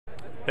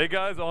Hey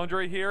guys,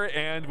 Andre here,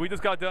 and we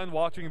just got done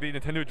watching the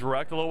Nintendo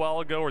Direct a little while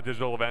ago, or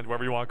digital event,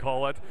 whatever you want to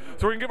call it.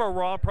 So we're going to give our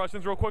raw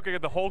impressions real quick. I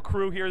get the whole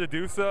crew here to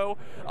do so.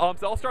 So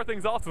I'll start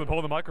things off since I'm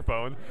holding the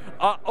microphone.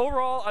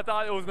 Overall, I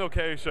thought it was an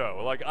okay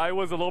show. Like, I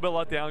was a little bit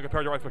let down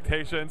compared to our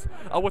expectations.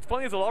 What's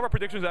funny is a lot of our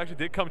predictions actually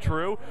did come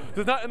true.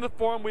 It's not in the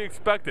form we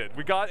expected.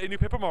 We got a new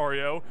Paper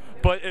Mario,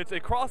 but it's a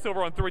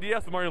crossover on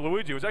 3DS with Mario and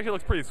Luigi, which actually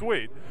looks pretty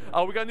sweet.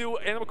 We got a new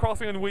Animal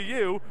Crossing on Wii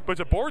U, but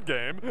it's a board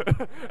game.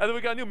 And then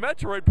we got a new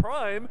Metroid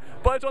Prime,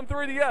 but it's on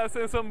 3DS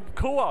and some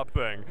co-op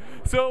thing.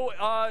 So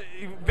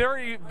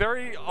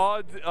very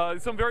odd,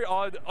 some very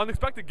odd,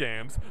 unexpected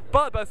games.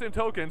 But by the same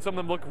token, some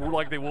of them look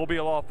like they will be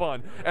a lot of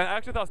fun. And I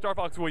actually thought Star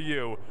Fox Wii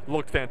U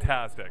looked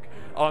fantastic.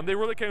 They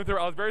really came through.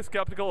 I was very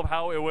skeptical of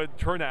how it would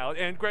turn out.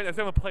 And granted, I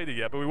still haven't played it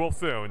yet, but we will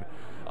soon.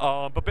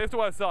 But based on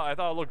what I saw, I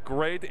thought it looked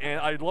great,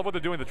 and I love what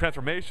they're doing, the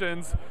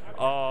transformations.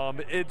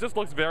 It just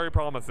looks very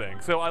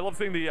promising. So I love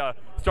seeing the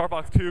Star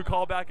Fox 2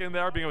 callback in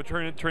there, being able to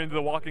turn into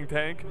the walking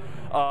tank.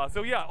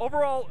 So yeah,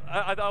 overall,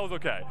 I thought it was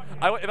okay.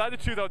 If I had to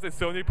choose, I would say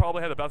Sony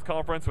probably had the best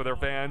conference for their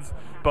fans,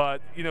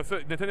 but you know, so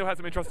Nintendo had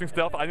some interesting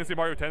stuff. I didn't see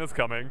Mario Tennis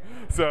coming,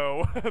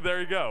 so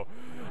there you go.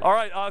 All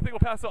right, I think we'll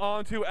pass it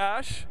on to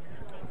Ash.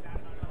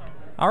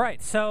 All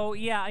right, so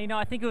yeah, you know,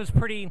 I think it was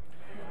pretty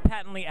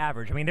patently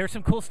average. I mean, there's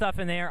some cool stuff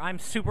in there. I'm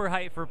super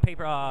hyped for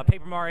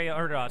Mario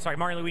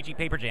and Luigi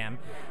Paper Jam.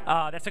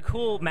 That's a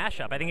cool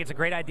mashup. I think it's a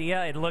great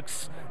idea. It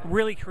looks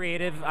really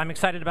creative. I'm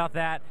excited about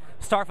that.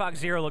 Star Fox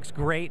Zero looks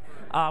great.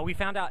 We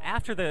found out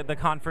after the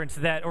conference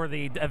or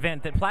the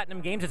event that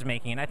Platinum Games is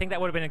making, and I think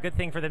that would have been a good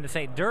thing for them to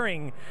say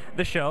during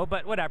the show,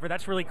 but whatever,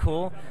 that's really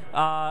cool.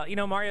 You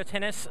know, Mario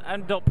Tennis, I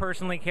don't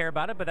personally care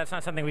about it, but that's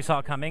not something we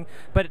saw coming.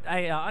 But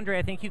Andre,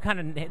 I think you kind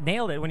of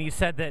nailed it when you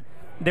said that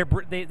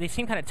they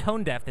seem kind of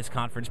tone deaf this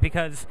conference,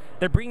 because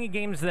they're bringing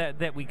games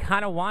that we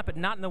kind of want, but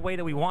not in the way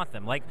that we want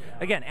them. Like,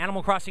 again,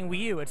 Animal Crossing Wii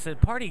U, it's a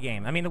party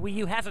game. I mean, the Wii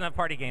U has enough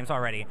party games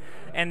already.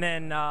 And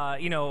then,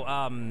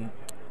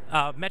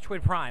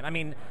 Metroid Prime. I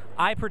mean,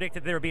 I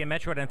predicted there would be a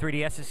Metroid on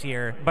 3DS this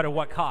year, but at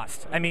what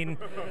cost? I mean,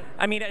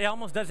 it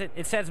almost does it.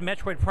 It says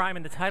Metroid Prime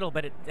in the title,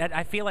 but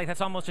I feel like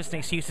that's almost just an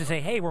excuse to say,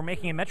 hey, we're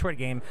making a Metroid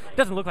game. It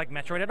doesn't look like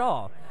Metroid at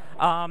all.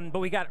 But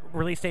we got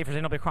release date for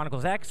Xenoblade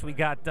Chronicles X. We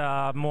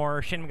got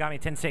more Shin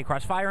Megami Tensei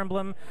Cross Fire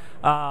Emblem.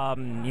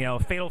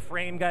 Fatal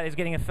Frame is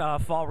getting a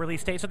fall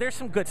release date. So there's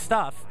some good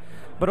stuff.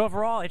 But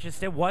overall, it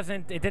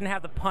didn't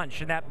have the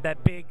punch and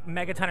that big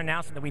megaton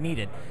announcement that we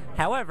needed.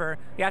 However,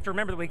 you have to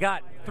remember that we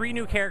got 3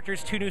 new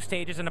characters, 2 new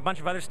stages, and a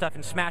bunch of other stuff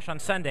in Smash on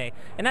Sunday,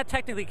 and that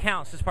technically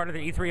counts as part of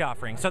their E3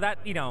 offering. So that,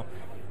 you know,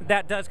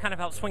 that does kind of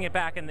help swing it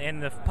back in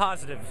the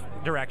positive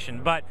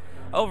direction. But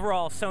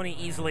overall, Sony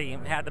easily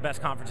had the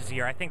best conference this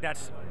year. I think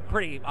that's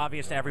pretty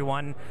obvious to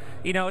everyone.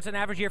 You know, it's an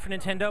average year for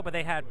Nintendo, but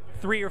they had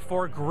 3 or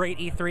 4 great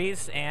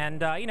E3s,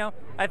 and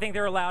I think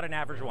they're allowed an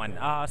average one.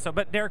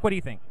 But Derek, what do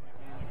you think?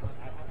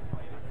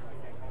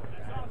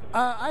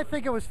 I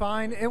think it was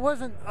fine. It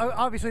wasn't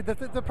obviously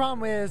the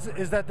problem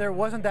is that there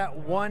wasn't that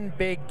one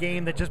big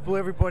game that just blew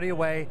everybody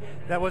away.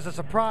 That was a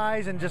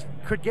surprise and just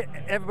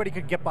everybody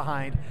could get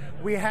behind.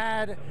 We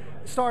had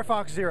Star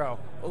Fox Zero.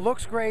 It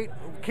looks great.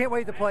 Can't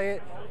wait to play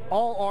it.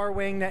 All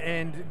R-Wing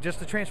and just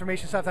the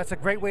transformation stuff, that's a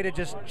great way to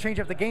just change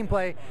up the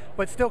gameplay,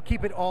 but still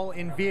keep it all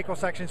in vehicle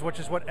sections, which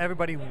is what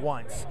everybody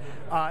wants.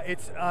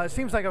 It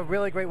seems like a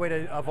really great way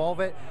to evolve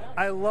it.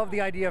 I love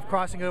the idea of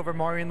crossing over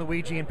Mario and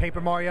Luigi and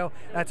Paper Mario.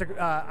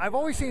 I've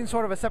always seen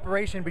sort of a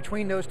separation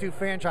between those two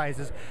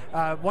franchises,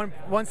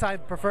 one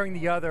side preferring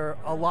the other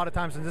a lot of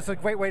times, and this is a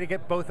great way to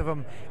get both of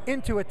them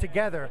into it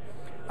together.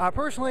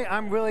 Personally,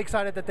 I'm really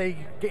excited that they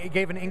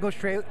gave an English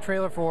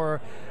trailer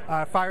for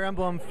Fire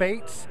Emblem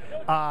Fates.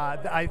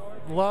 I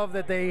love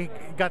that they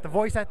got the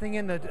voice acting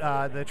in,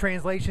 the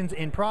translations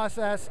in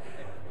process,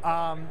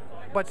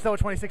 but still a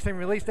 2016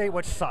 release date,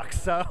 which sucks.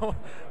 So,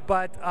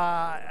 but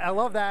I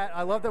love that.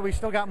 I love that we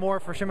still got more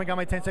for Shin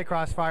Megami Tensei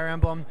Cross Fire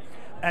Emblem.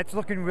 It's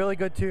looking really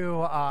good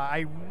too.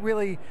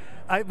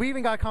 We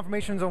even got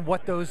confirmations on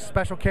what those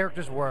special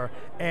characters were,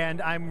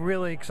 and I'm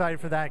really excited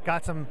for that.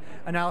 Got some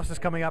analysis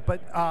coming up,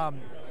 but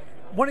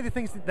one of the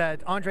things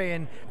that Andre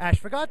and Ash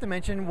forgot to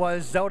mention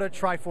was Zelda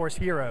Tri Force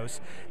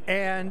Heroes,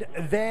 and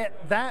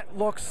that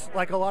looks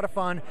like a lot of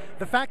fun.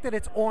 The fact that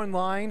it's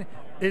online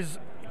is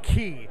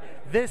key.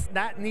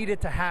 That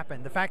needed to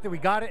happen. The fact that we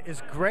got it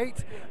is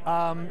great,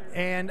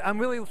 and I'm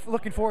really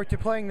looking forward to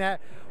playing that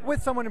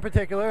with someone in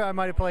particular I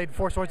might have played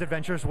Four Swords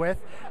Adventures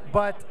with,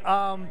 but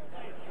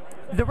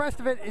the rest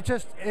of it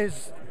just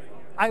is.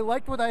 I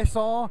liked what I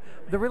saw.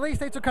 The release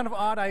dates are kind of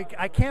odd.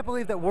 I can't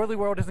believe that Worldly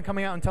World isn't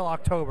coming out until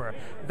October.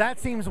 That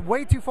seems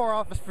way too far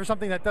off for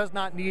something that does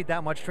not need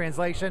that much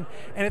translation,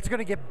 and it's going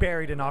to get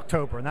buried in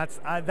October, and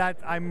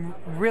I'm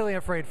really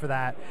afraid for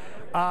that.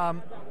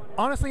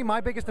 Honestly, my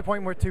biggest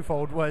disappointment were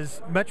twofold.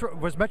 Was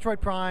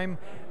Metroid Prime.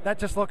 That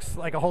just looks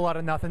like a whole lot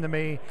of nothing to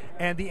me,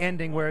 and the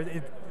ending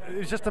where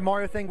it's just a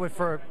Mario thing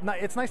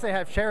it's nice they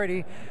have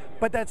charity,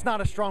 but that's not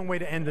a strong way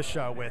to end the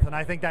show with, and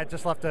I think that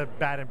just left a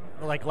bad,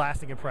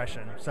 lasting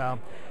impression. So,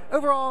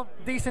 overall,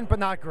 decent but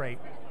not great.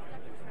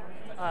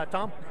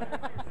 Tom?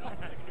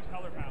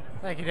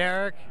 Thank you,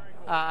 Derek.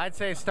 I'd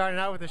say starting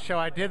out with the show,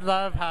 I did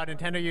love how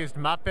Nintendo used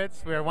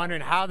Muppets. We were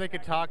wondering how they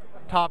could top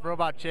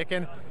Robot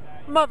Chicken.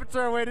 Muppets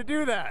are a way to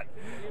do that.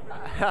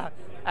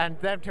 And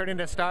them turning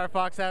to Star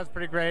Fox, that was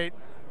pretty great.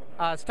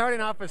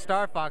 Starting off with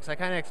Star Fox, I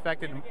kind of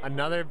expected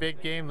another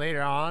big game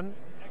later on,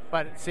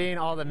 but seeing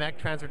all the mech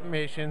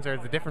transformations or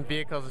the different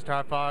vehicles of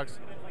Star Fox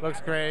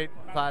looks great.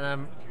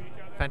 Platinum,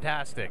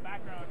 fantastic.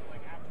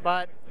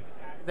 But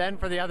then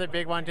for the other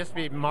big one, just to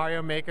be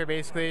Mario Maker,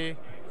 basically,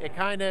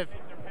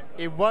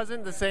 it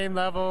wasn't the same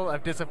level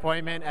of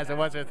disappointment as it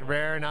was with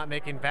Rare not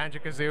making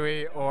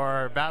Banjo-Kazooie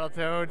or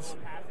Battletoads.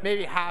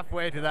 Maybe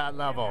halfway to that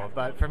level,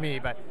 but for me.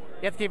 But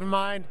you have to keep in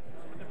mind,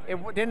 it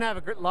didn't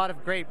have a lot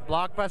of great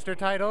blockbuster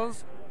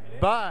titles,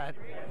 but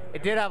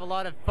it did have a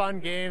lot of fun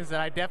games that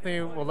I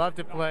definitely will love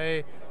to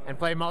play and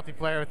play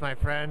multiplayer with my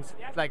friends,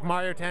 like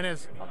Mario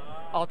Tennis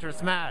Ultra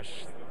Smash.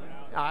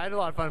 I had a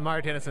lot of fun with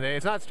Mario Tennis today.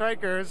 It's not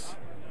Strikers,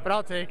 but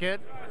I'll take it.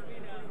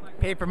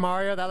 Paper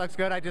Mario, that looks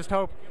good. I just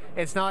hope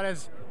it's not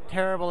as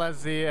terrible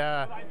as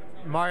the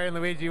Mario and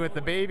Luigi with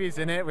the babies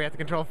in it. We have to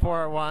control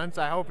 4 at once.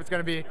 I hope it's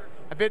going to be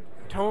a bit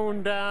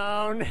toned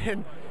down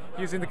and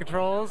using the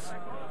controls.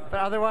 But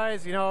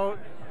otherwise, you know,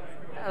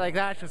 like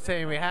Ash was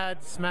saying, we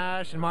had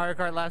Smash and Mario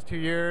Kart last 2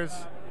 years.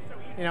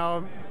 You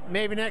know,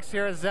 maybe next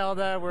year is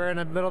Zelda. We're in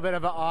a little bit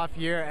of an off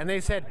year. And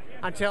they said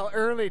until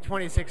early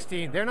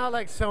 2016. They're not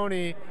like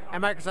Sony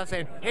and Microsoft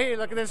saying, hey,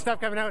 look at this stuff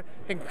coming out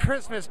in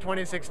Christmas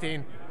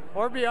 2016.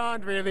 Or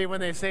beyond, really, when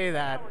they say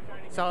that.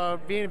 So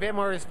being a bit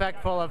more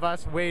respectful of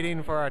us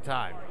waiting for our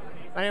time.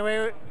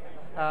 Anyway,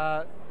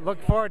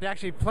 look forward to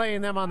actually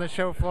playing them on the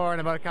show floor in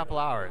about a couple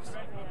hours.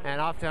 And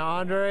off to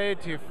Andre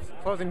to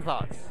closing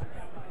thoughts.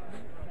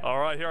 All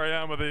right, here I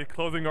am with a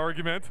closing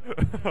argument.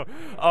 Yeah,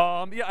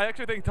 I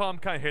actually think Tom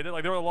kind of hit it.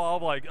 Like there were a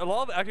lot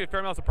of actually a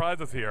fair amount of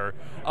surprises here.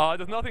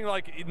 There's nothing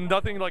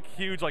like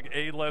huge like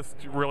A-list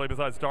really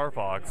besides Star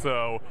Fox.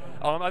 So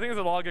I think there's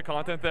a lot of good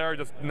content there.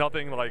 Just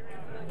nothing like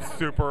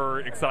super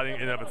exciting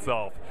in and of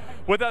itself.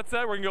 With that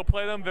said, we're gonna go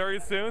play them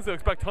very soon. So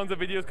expect tons of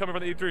videos coming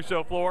from the E3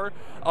 show floor.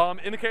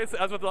 In the case,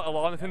 as with a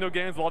lot of Nintendo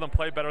games, a lot of them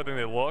play better than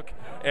they look,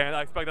 and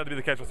I expect that to be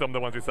the case with some of the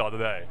ones we saw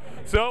today.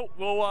 So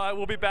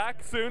we'll be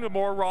back soon with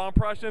more raw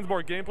impressions,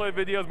 more gameplay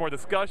videos, more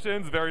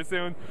discussions very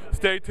soon.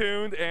 Stay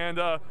tuned, and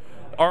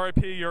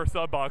RIP your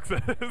sub boxes.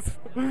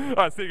 All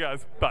right, see you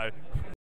guys. Bye.